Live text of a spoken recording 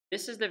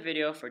This is the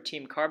video for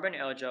Team Carbon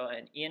Aerogel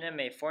and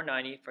ENMA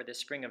 490 for the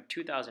spring of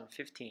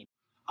 2015.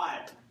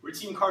 Hi, we're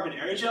Team Carbon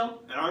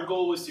Aerogel, and our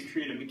goal was to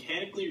create a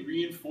mechanically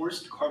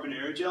reinforced carbon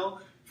aerogel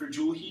for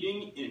joule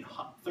heating in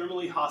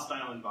thermally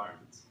hostile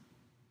environments.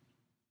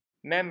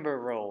 Member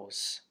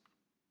roles.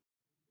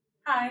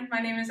 Hi, my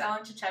name is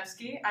Ellen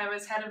Chichevsky. I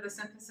was head of the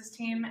synthesis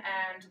team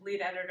and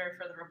lead editor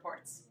for the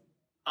reports.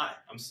 Hi,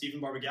 I'm Stephen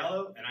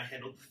Barbagallo, and I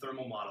handled the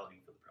thermal modeling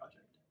for the project.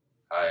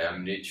 Hi,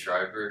 I'm Nate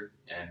Schreiber,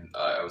 and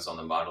I was on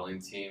the modeling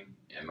team,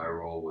 and my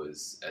role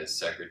was as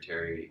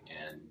secretary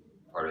and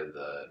part of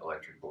the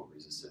electrical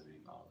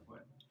resistivity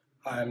modeling.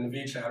 Hi, I'm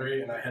Naveed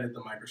Chowdhury, and I headed the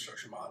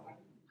microstructure modeling.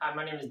 Hi,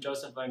 my name is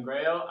Joseph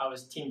Vangrayo. I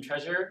was team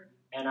treasurer,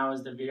 and I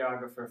was the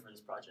videographer for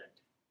this project.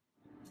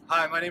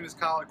 Hi, my name is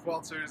Colin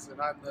Quelters, and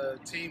I'm the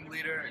team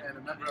leader and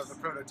a member of the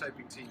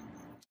prototyping team.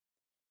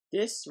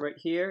 This right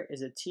here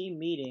is a team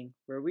meeting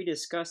where we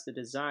discuss the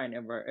design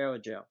of our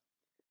aerogel.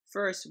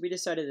 First, we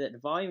decided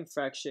that volume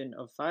fraction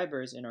of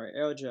fibers in our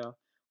aerogel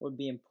would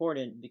be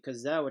important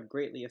because that would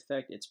greatly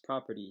affect its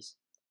properties.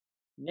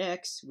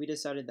 Next, we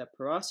decided that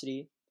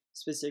porosity,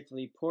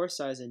 specifically pore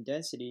size and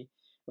density,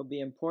 would be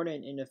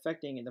important in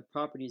affecting the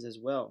properties as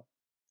well.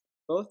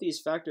 Both these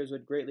factors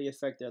would greatly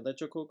affect the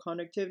electrical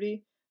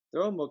conductivity,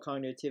 thermal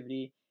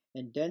conductivity,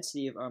 and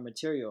density of our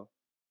material.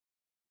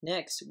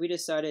 Next, we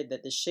decided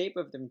that the shape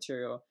of the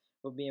material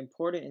would be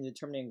important in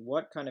determining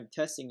what kind of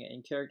testing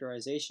and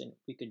characterization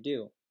we could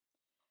do.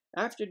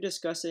 After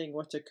discussing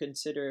what to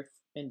consider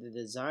in the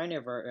design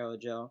of our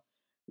aerogel,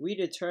 we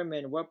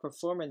determined what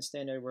performance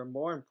standard were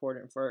more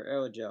important for our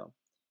aerogel.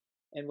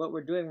 And what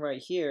we're doing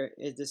right here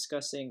is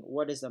discussing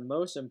what is the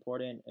most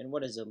important and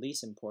what is the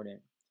least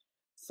important.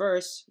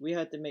 First, we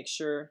had to make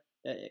sure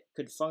that it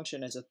could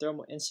function as a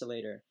thermal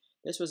insulator.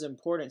 This was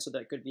important so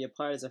that it could be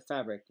applied as a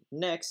fabric.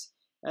 Next,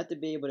 it had to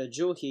be able to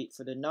joule heat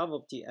for the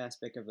novelty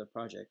aspect of the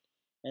project.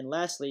 And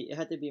lastly, it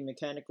had to be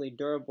mechanically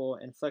durable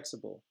and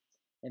flexible.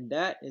 And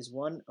that is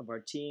one of our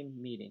team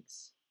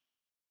meetings.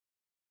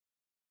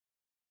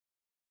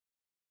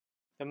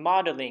 The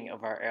modeling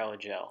of our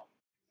aerogel.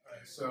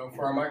 So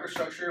for our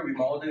microstructure, we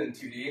modeled it in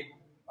 2D.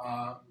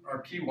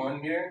 Our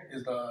P1 here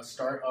is the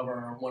start of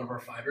one of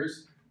our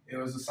fibers. It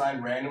was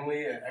assigned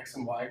randomly an X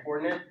and Y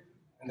coordinate.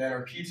 And then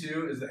our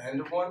P2 is the end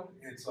of one.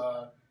 It's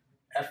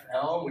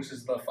FL, which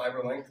is the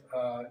fiber length,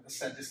 a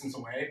set distance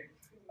away.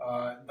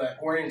 The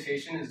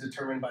orientation is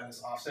determined by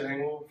this offset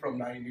angle from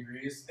 90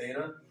 degrees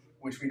theta,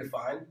 which we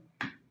define.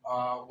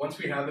 Once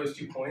we have those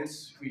 2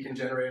 points, we can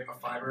generate a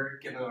fiber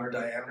given our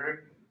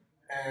diameter.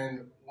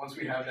 And once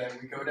we have that,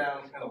 we go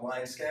down in a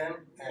line scan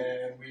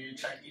and we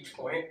check each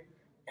point.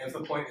 And if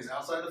the point is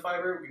outside the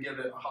fiber, we give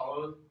it a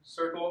hollow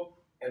circle.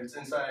 If it's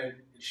inside,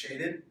 it's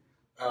shaded.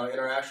 In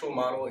our actual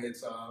model,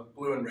 it's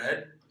blue and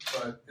red,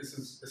 but this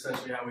is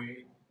essentially how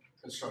we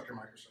construct our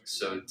microstructure.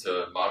 So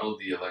to model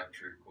the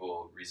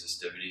electrical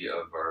resistivity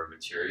of our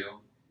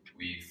material,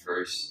 we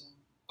first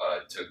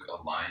took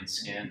a line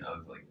scan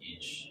of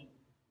each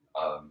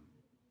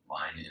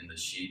line in the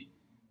sheet,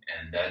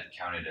 and that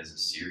counted as a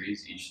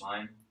series, each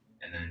line,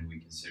 and then we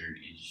considered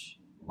each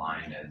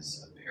line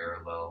as a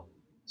parallel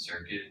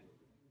circuit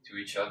to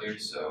each other,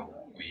 so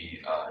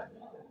we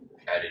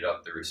added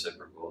up the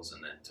reciprocals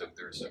and then took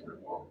the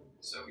reciprocal,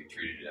 so we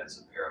treated it as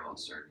a parallel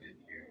circuit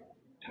here,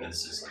 and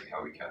this is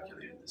how we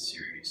calculated the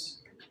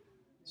series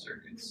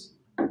circuits.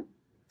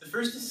 The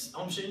first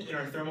assumption in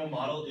our thermal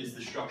model is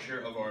the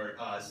structure of our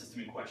system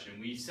in question.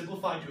 We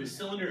simplified to a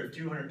cylinder of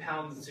 200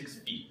 pounds and 6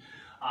 feet.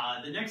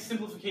 The next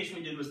simplification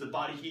we did was the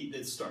body heat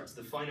that starts,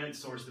 the finite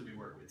source that we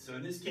work with. So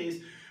in this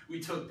case,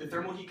 we took the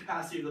thermal heat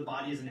capacity of the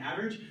body as an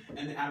average,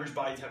 and the average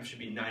body temp should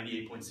be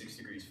 98.6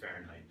 degrees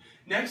Fahrenheit.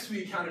 Next,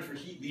 we accounted for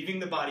heat leaving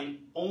the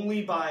body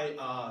only by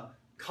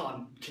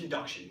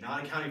conduction,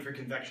 not accounting for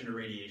convection or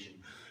radiation.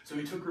 So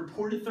we took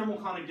reported thermal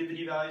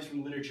conductivity values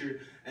from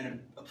literature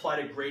and applied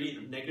a gradient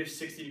of negative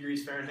 60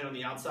 degrees Fahrenheit on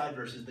the outside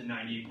versus the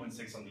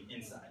 98.6 on the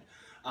inside.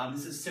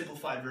 This is a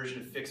simplified version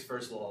of Fick's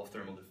first law of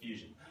thermal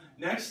diffusion.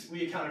 Next,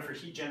 we accounted for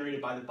heat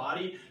generated by the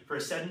body. For a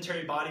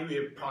sedentary body, we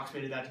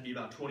approximated that to be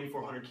about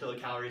 2,400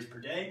 kilocalories per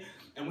day.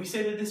 And we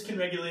say that this can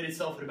regulate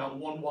itself at about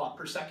 1 watt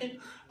per second.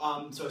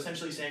 So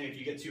essentially saying if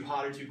you get too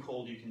hot or too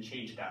cold, you can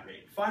change that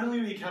rate.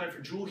 Finally, we accounted for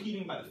joule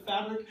heating by the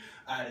fabric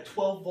at a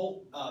 12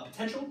 volt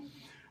potential.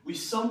 We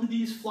summed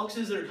these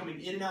fluxes that are coming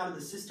in and out of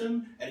the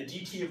system at a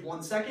DT of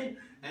 1 second,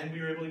 and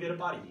we were able to get a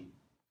body heat.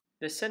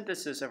 The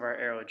synthesis of our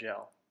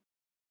aerogel.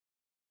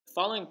 The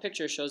following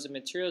picture shows the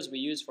materials we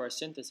use for our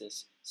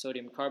synthesis: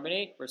 sodium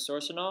carbonate,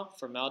 resorcinol,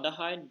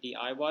 formaldehyde,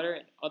 DI water,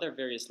 and other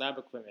various lab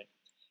equipment.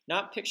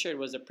 Not pictured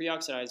was the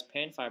pre-oxidized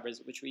pan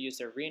fibers which we use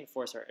to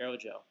reinforce our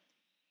aerogel.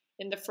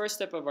 In the first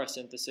step of our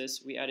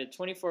synthesis, we added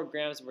 24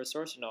 grams of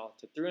resorcinol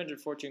to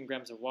 314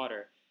 grams of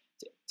water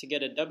to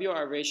get a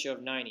WR ratio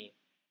of 90.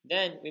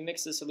 Then we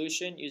mixed the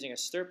solution using a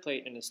stir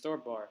plate and a store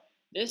bar.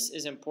 This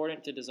is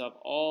important to dissolve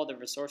all the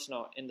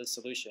resorcinol in the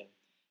solution.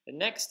 The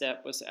next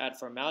step was to add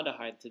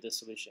formaldehyde to the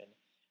solution.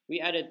 We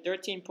added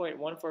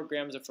 13.14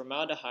 grams of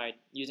formaldehyde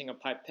using a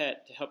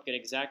pipette to help get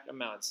exact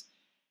amounts.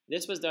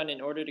 This was done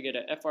in order to get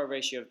a FR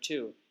ratio of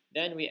 2.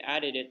 Then we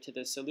added it to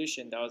the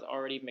solution that was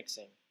already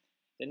mixing.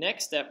 The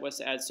next step was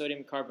to add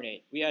sodium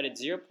carbonate. We added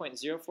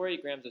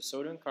 0.048 grams of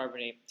sodium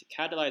carbonate to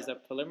catalyze the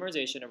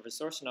polymerization of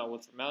resorcinol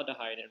with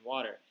formaldehyde and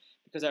water,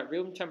 because at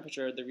room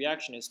temperature the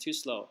reaction is too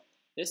slow.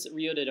 This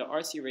yielded a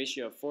RC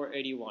ratio of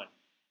 481.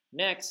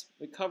 Next,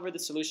 we covered the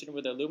solution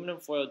with aluminum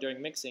foil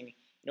during mixing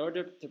in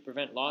order to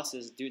prevent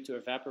losses due to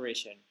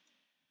evaporation.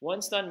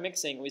 Once done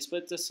mixing, we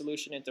split the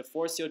solution into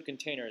 4 sealed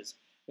containers.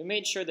 We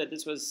made sure that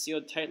this was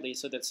sealed tightly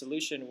so that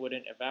solution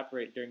wouldn't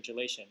evaporate during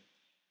gelation.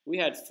 We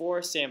had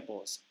 4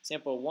 samples.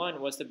 Sample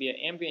 1 was to be an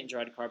ambient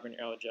dried carbon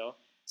aerogel.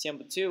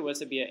 Sample 2 was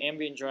to be an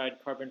ambient dried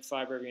carbon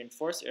fiber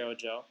reinforced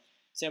aerogel.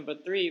 Sample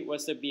 3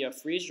 was to be a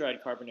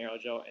freeze-dried carbon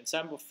aerogel. And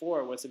sample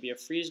 4 was to be a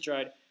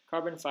freeze-dried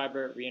carbon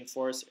fiber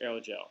reinforced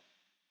aerogel.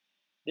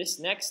 This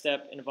next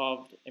step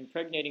involved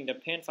impregnating the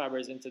pan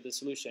fibers into the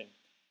solution.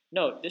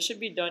 Note, this should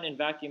be done in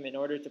vacuum in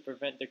order to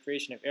prevent the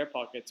creation of air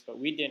pockets, but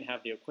we didn't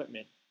have the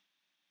equipment.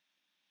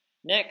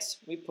 Next,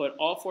 we put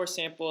all 4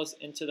 samples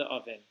into the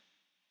oven.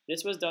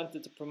 This was done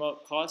to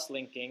promote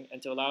cross-linking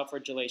and to allow for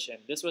gelation.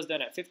 This was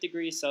done at 50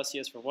 degrees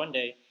Celsius for 1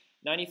 day,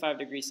 95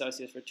 degrees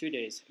Celsius for 2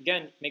 days.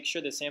 Again, make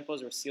sure the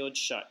samples were sealed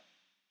shut.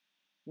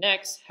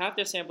 Next, half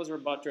the samples were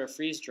brought to a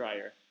freeze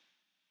dryer.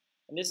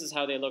 And this is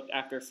how they looked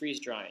after freeze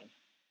drying.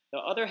 The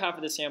other half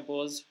of the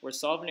samples were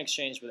solvent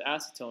exchanged with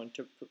acetone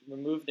to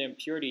remove the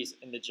impurities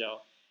in the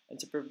gel and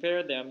to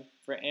prepare them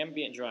for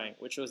ambient drying,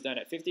 which was done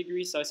at 50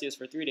 degrees Celsius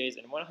for 3 days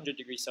and 100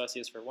 degrees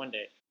Celsius for 1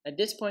 day. At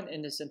this point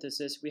in the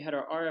synthesis, we had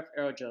our RF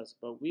aerogels,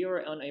 but we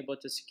were unable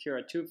to secure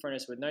a tube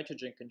furnace with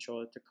nitrogen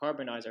control to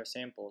carbonize our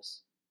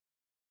samples.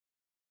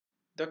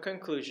 The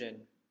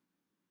conclusion.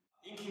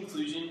 In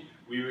conclusion,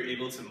 we were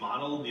able to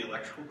model the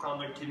electrical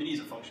conductivity as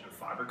a function of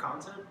fiber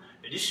content.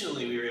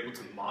 Additionally, we were able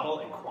to model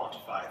and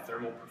quantify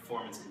thermal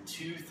performance in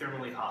 2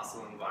 thermally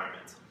hostile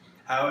environments.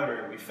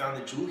 However, we found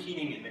that Joule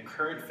heating in the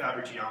current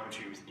fabric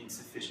geometry was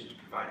insufficient to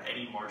provide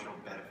any marginal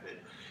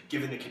benefit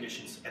given the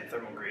conditions and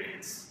thermal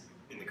gradients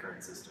in the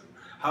current system.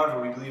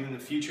 However, we believe in the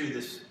future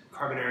this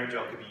carbon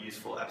aerogel could be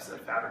useful as a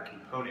fabric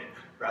component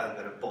rather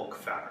than a bulk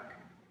fabric.